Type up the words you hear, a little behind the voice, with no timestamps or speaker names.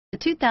The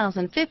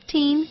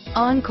 2015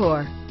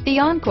 Encore. The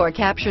Encore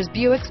captures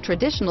Buick's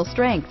traditional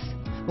strengths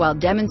while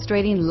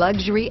demonstrating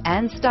luxury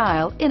and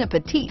style in a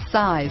petite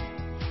size.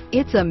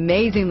 It's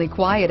amazingly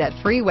quiet at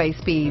freeway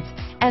speeds,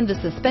 and the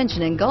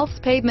suspension engulfs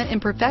pavement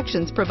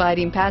imperfections,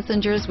 providing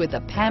passengers with a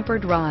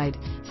pampered ride.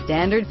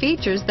 Standard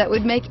features that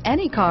would make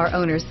any car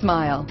owner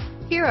smile.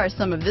 Here are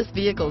some of this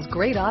vehicle's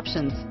great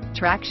options: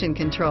 traction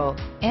control,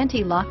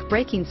 anti-lock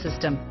braking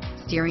system,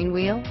 steering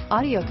wheel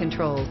audio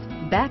controls,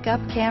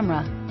 backup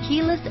camera,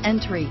 keyless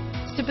entry,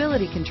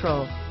 stability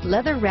control,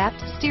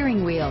 leather-wrapped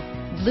steering wheel,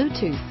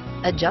 Bluetooth,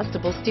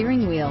 adjustable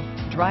steering wheel,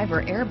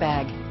 driver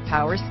airbag,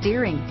 power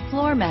steering,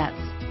 floor mats,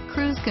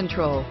 cruise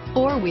control,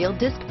 four-wheel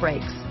disc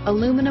brakes,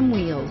 aluminum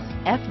wheels,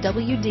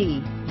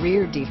 FWD,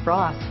 rear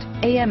defrost,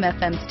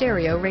 AM/FM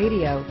stereo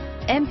radio,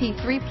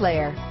 MP3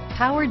 player,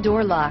 power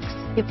door locks.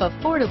 If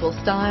affordable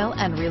style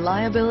and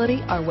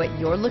reliability are what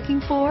you're looking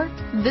for,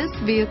 this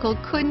vehicle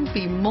couldn't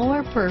be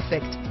more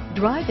perfect.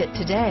 Drive it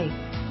today.